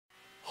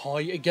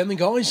Hi again then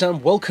guys,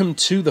 and welcome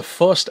to the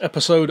first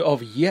episode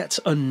of yet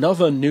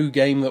another new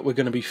game that we're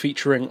going to be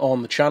featuring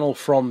on the channel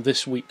from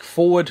this week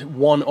forward.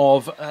 One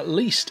of at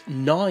least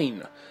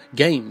 9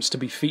 games to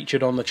be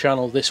featured on the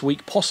channel this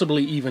week,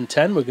 possibly even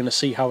 10. We're going to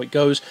see how it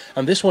goes,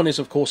 and this one is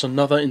of course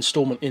another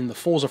installment in the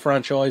Forza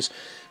franchise,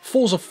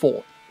 Forza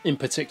 4 in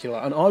particular,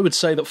 and I would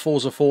say that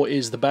Forza 4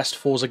 is the best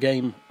Forza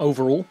game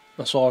overall,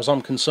 as far as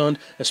I'm concerned,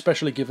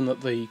 especially given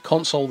that the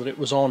console that it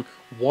was on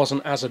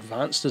wasn't as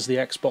advanced as the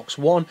Xbox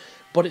One,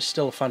 but it's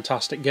still a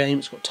fantastic game.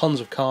 It's got tons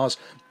of cars,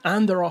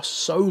 and there are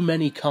so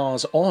many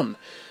cars on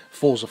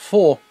Forza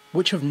 4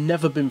 which have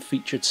never been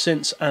featured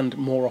since, and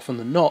more often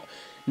than not,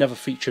 never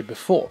featured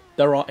before.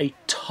 There are a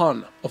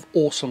ton of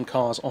awesome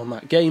cars on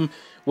that game,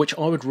 which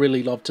I would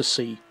really love to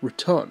see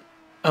return.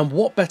 And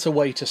what better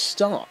way to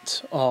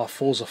start our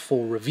Forza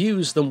 4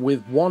 reviews than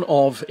with one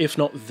of, if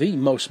not the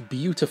most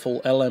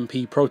beautiful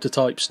LMP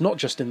prototypes, not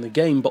just in the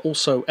game, but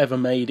also ever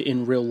made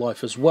in real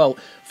life as well.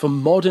 For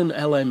modern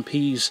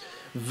LMPs,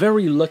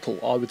 very little,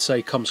 I would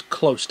say, comes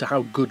close to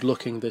how good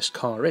looking this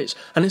car is.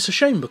 And it's a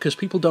shame because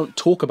people don't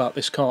talk about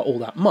this car all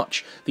that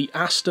much. The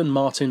Aston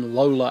Martin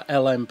Lola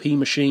LMP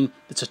machine,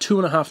 it's a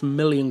 2.5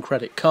 million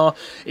credit car.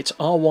 It's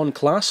R1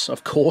 class,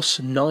 of course,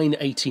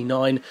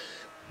 989,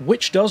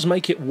 which does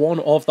make it one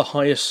of the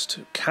highest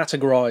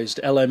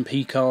categorized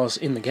LMP cars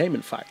in the game.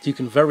 In fact, you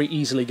can very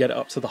easily get it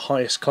up to the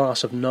highest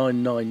class of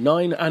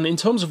 999, and in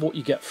terms of what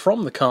you get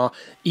from the car,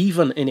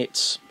 even in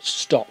its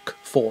stock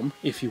form,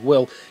 if you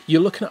will, you're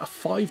looking at a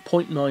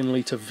 5.9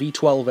 litre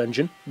V12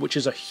 engine, which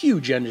is a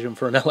huge engine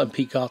for an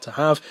LMP car to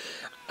have.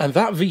 And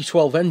that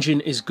V12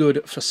 engine is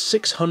good for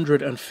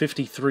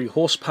 653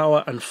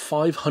 horsepower and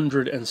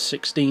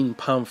 516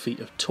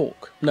 pound-feet of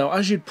torque. Now,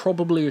 as you'd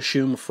probably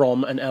assume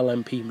from an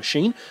LMP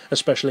machine,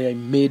 especially a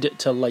mid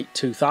to late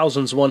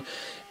 2000s one,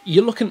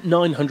 you're looking at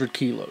 900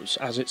 kilos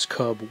as its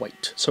curb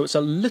weight. So it's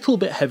a little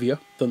bit heavier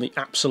than the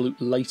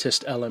absolute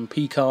latest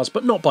LMP cars,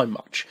 but not by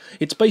much.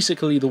 It's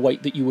basically the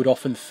weight that you would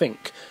often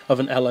think of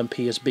an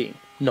LMP as being,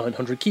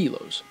 900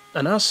 kilos.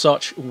 And as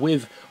such,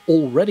 with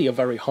already a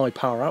very high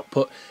power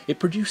output, it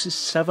produces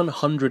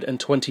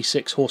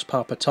 726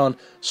 horsepower per tonne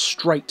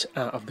straight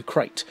out of the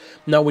crate.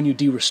 Now, when you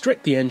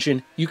de-restrict the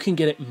engine, you can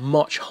get it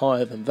much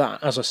higher than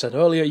that. As I said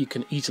earlier, you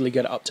can easily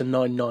get it up to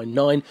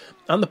 999,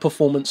 and the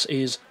performance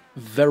is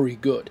very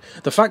good.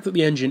 The fact that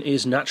the engine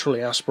is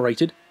naturally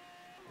aspirated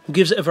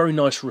gives it a very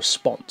nice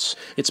response.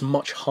 It's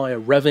much higher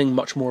revving,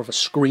 much more of a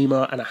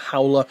screamer and a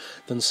howler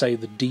than, say,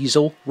 the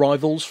diesel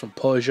rivals from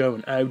Peugeot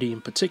and Audi in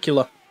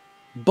particular.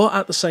 But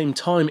at the same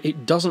time,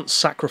 it doesn't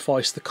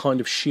sacrifice the kind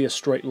of sheer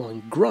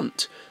straight-line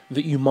grunt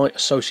that you might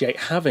associate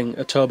having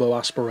a turbo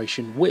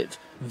aspiration with.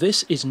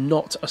 This is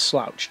not a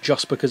slouch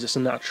just because it's a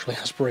naturally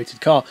aspirated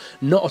car.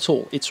 Not at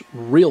all. It's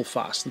real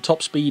fast. The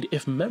top speed,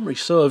 if memory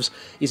serves,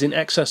 is in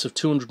excess of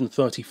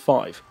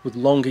 235, with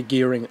longer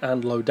gearing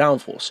and low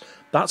downforce.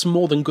 That's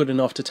more than good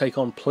enough to take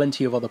on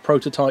plenty of other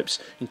prototypes,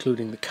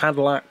 including the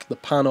Cadillac, the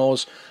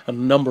Panos, and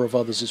a number of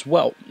others as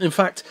well. In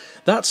fact,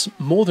 that's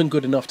more than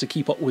good enough to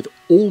keep up with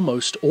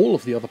almost all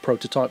of the other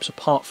prototypes,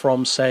 apart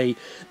from, say,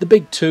 the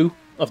big two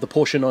of the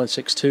Porsche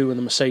 962 and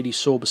the Mercedes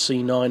Sauber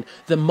C9.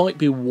 There might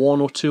be one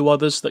or two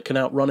others that can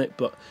outrun it,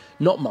 but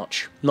not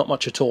much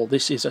at all.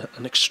 This is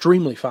an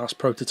extremely fast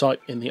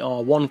prototype in the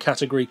R1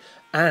 category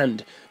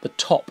and the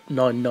top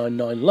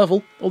 999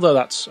 level, although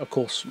that's, of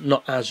course,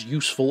 not as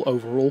useful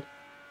overall.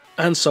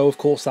 And so, of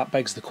course, that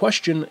begs the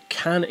question,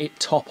 can it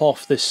top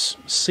off this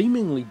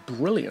seemingly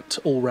brilliant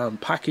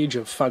all-round package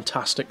of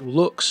fantastic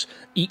looks,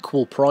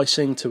 equal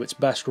pricing to its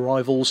best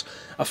rivals,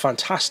 a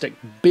fantastic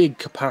big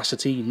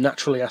capacity,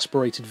 naturally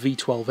aspirated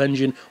V12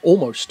 engine,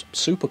 almost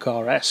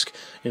supercar-esque,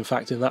 in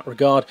fact, in that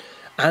regard,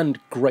 and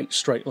great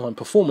straight-line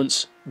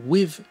performance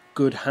with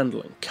good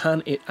handling?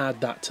 Can it add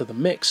that to the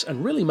mix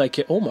and really make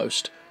it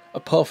almost a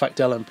perfect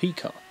LMP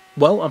car?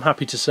 Well, I'm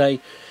happy to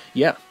say,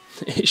 yeah,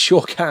 it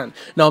sure can.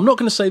 Now, I'm not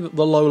going to say that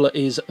the Lola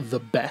is the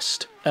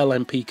best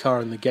LMP car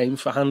in the game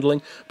for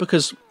handling,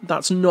 because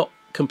that's not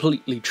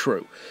completely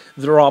true.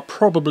 There are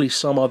probably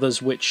some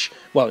others which,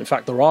 well, in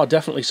fact, there are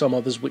definitely some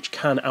others which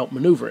can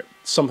outmaneuver it.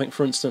 Something,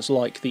 for instance,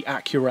 like the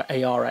Acura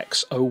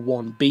ARX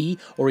 01B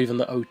or even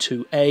the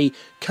 02A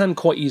can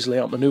quite easily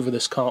outmaneuver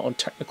this car on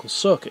technical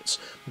circuits.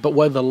 But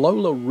where the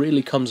Lola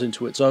really comes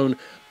into its own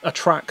are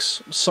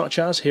tracks such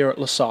as here at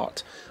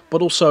Lasart,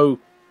 but also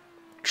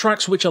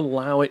tracks which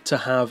allow it to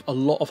have a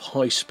lot of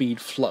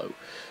high-speed flow.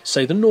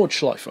 Say the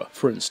Nordschleife,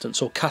 for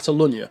instance, or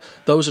Catalunya.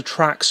 Those are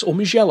tracks, or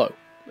Mugello,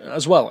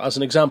 as well, as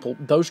an example.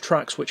 Those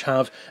tracks which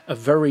have a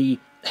very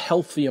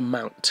healthy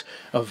amount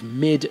of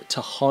mid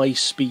to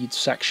high-speed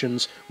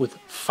sections with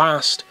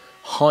fast,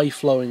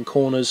 high-flowing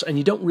corners, and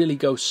you don't really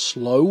go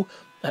slow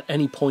at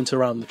any point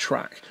around the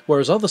track.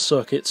 Whereas other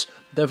circuits,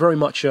 they're very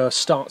much a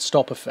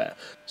start-stop affair.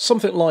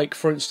 Something like,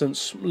 for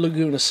instance,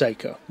 Laguna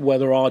Seca, where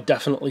there are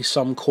definitely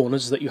some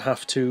corners that you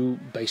have to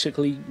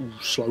basically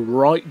slow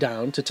right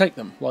down to take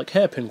them, like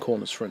hairpin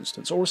corners, for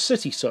instance, or a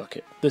city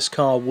circuit. This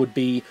car would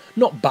be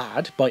not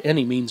bad by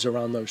any means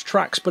around those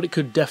tracks, but it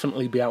could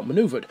definitely be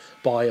outmaneuvered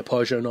by a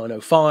Peugeot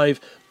 905,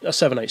 a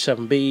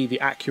 787B, the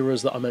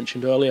Acuras that I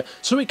mentioned earlier,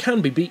 so it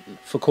can be beaten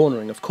for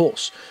cornering, of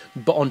course,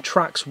 but on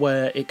tracks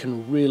where it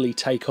can really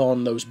take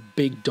on those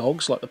big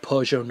dogs like the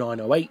Peugeot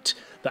 908,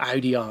 the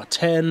Audi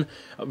R10,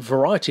 a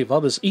variety of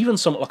others, even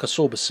something like a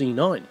Sauber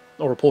C9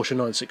 or a Porsche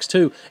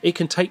 962, it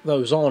can take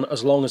those on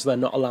as long as they're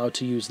not allowed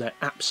to use their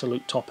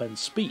absolute top-end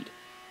speed.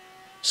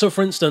 So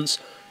for instance,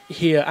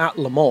 here at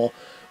Le Mans,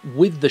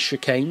 with the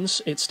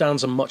chicanes, it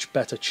stands a much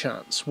better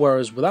chance,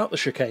 whereas without the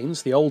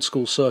chicanes, the old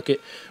school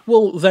circuit,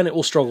 well, then it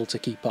will struggle to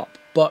keep up.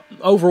 But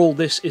overall,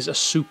 this is a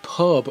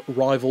superb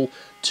rival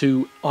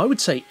to, I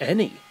would say,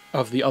 any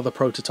of the other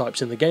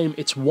prototypes in the game.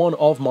 It's one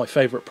of my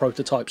favourite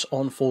prototypes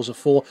on Forza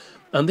 4,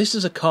 and this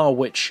is a car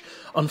which,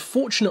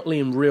 unfortunately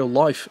in real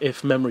life,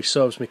 if memory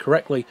serves me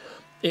correctly,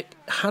 it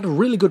had a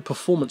really good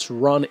performance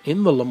run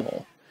in the Le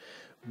Mans,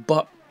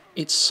 but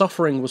its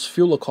suffering was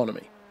fuel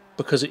economy,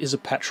 because it is a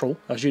petrol,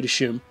 as you'd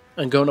assume,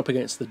 and going up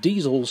against the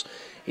diesels,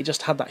 it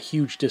just had that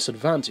huge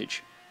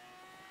disadvantage.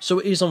 So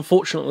it is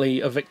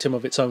unfortunately a victim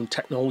of its own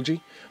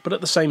technology, but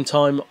at the same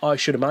time, I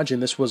should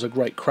imagine this was a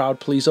great crowd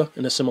pleaser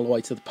in a similar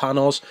way to the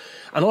Panos,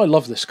 and I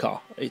love this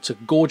car. It's a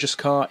gorgeous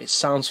car, it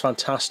sounds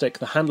fantastic,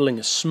 the handling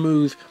is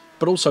smooth,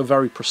 but also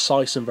very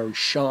precise and very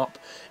sharp.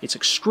 It's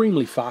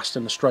extremely fast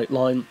in a straight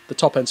line, the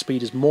top end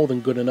speed is more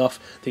than good enough,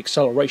 the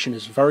acceleration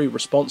is very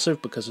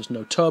responsive because there's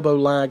no turbo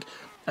lag,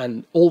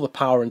 and all the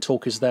power and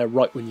torque is there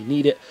right when you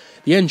need it.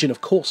 The engine, of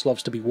course,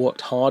 loves to be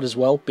worked hard as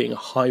well, being a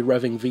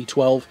high-revving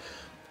V12,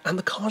 and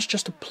the car's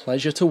just a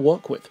pleasure to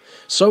work with.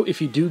 So if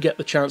you do get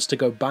the chance to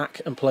go back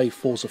and play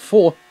Forza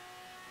 4,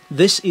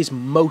 this is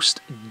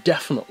most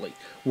definitely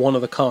one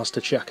of the cars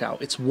to check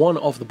out. It's one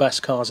of the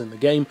best cars in the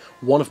game,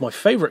 one of my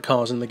favourite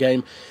cars in the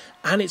game,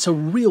 and it's a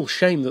real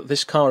shame that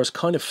this car has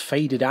kind of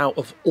faded out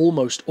of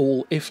almost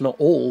all, if not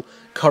all,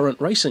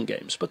 current racing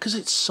games, because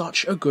it's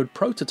such a good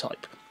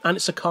prototype. And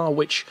it's a car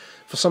which,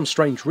 for some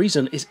strange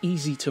reason, is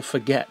easy to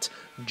forget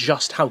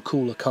just how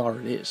cool a car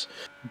it is.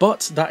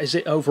 But that is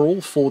it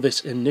overall for this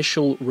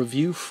initial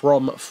review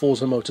from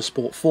Forza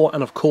Motorsport 4,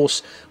 and of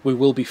course we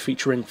will be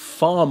featuring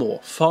far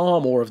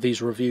more of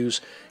these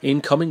reviews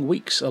in coming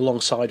weeks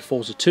alongside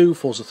Forza 2,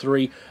 Forza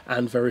 3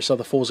 and various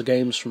other Forza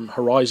games from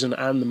Horizon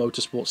and the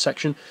Motorsport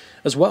section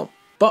as well.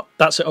 But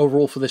that's it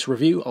overall for this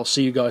review. I'll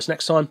see you guys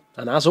next time,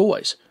 and as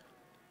always,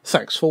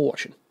 thanks for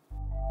watching.